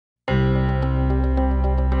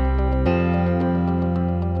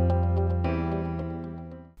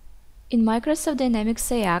In Microsoft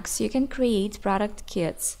Dynamics AX, you can create product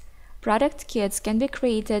kits. Product kits can be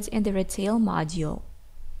created in the Retail module.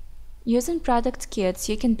 Using product kits,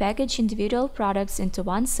 you can package individual products into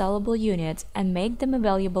one sellable unit and make them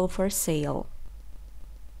available for sale.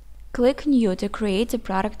 Click New to create a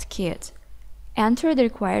product kit. Enter the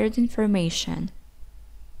required information.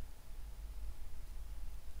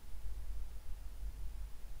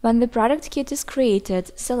 When the product kit is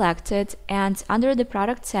created, select it and under the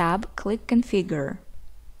Product tab, click Configure.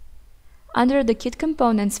 Under the Kit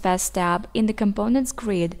Components Fast tab, in the Components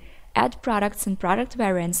grid, add products and product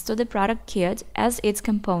variants to the product kit as its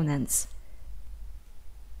components.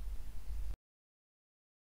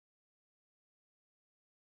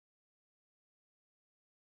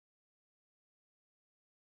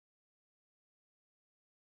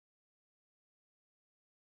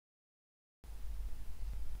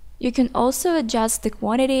 You can also adjust the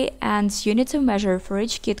quantity and unit of measure for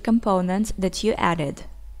each kit component that you added.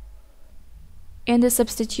 In the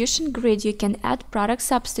Substitution grid, you can add product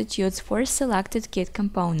substitutes for selected kit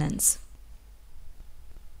components.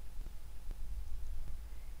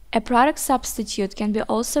 A product substitute can be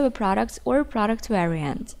also a product or product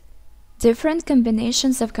variant. Different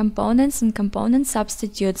combinations of components and component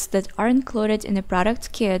substitutes that are included in a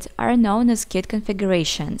product kit are known as kit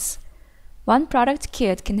configurations. One product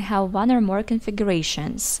kit can have one or more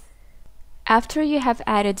configurations. After you have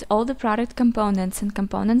added all the product components and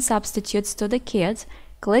component substitutes to the kit,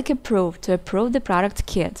 click Approve to approve the product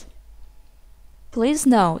kit. Please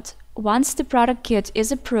note, once the product kit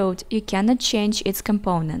is approved, you cannot change its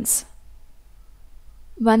components.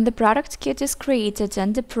 When the product kit is created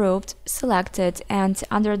and approved, select it and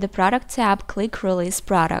under the Product tab, click Release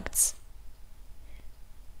Products.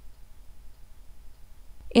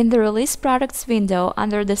 In the Release Products window,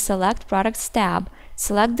 under the Select Products tab,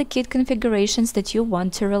 select the kit configurations that you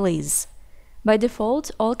want to release. By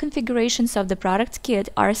default, all configurations of the product kit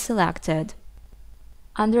are selected.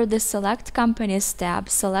 Under the Select Companies tab,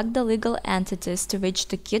 select the legal entities to which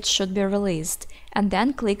the kit should be released, and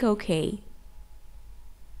then click OK.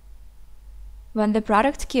 When the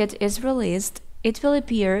product kit is released, it will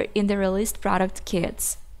appear in the Released Product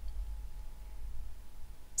Kits.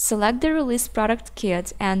 Select the Released Product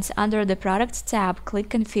Kit and under the Product tab, click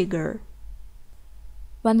Configure.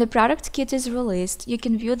 When the product kit is released, you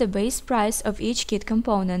can view the base price of each kit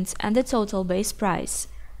component and the total base price.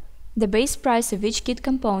 The base price of each kit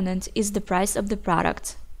component is the price of the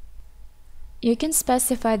product. You can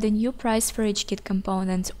specify the new price for each kit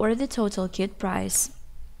component or the total kit price.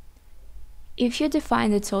 If you define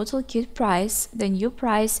the total kit price, the new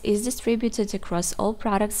price is distributed across all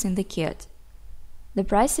products in the kit. The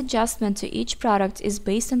price adjustment to each product is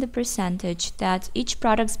based on the percentage that each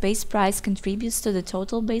product's base price contributes to the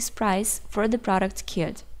total base price for the product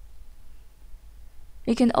kit.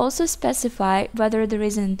 You can also specify whether there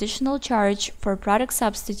is an additional charge for product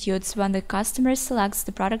substitutes when the customer selects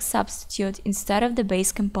the product substitute instead of the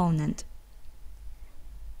base component.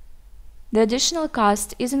 The additional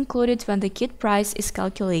cost is included when the kit price is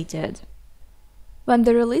calculated. When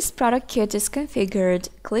the released product kit is configured,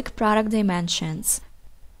 click Product Dimensions.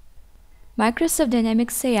 Microsoft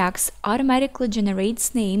Dynamics AX automatically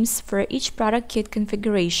generates names for each product kit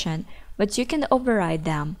configuration, but you can override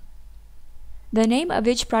them. The name of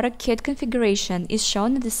each product kit configuration is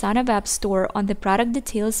shown in the Sana Web Store on the Product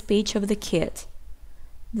Details page of the kit.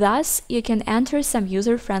 Thus, you can enter some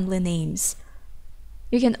user-friendly names.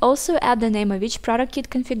 You can also add the name of each product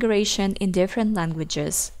kit configuration in different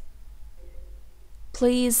languages.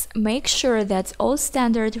 Please make sure that all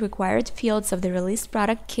standard required fields of the released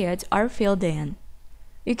product kit are filled in.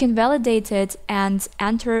 You can validate it and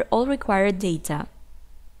enter all required data.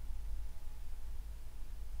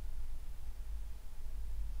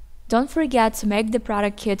 Don't forget to make the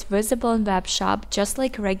product kit visible in Web Shop just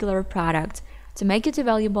like a regular product, to make it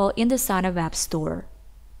available in the Sana Web Store.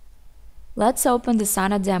 Let's open the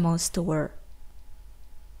Sana Demo Store.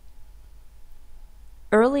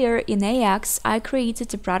 Earlier in AX, I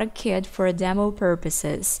created a product kit for demo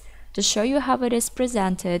purposes, to show you how it is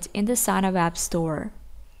presented in the Sana Web Store.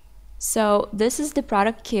 So, this is the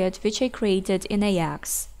product kit which I created in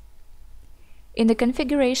AX. In the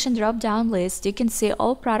configuration drop-down list, you can see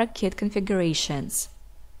all product kit configurations.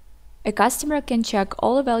 A customer can check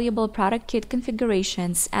all available product kit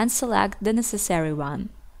configurations and select the necessary one.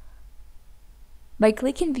 By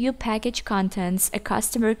clicking View Package Contents, a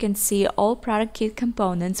customer can see all product kit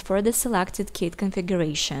components for the selected kit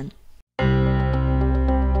configuration.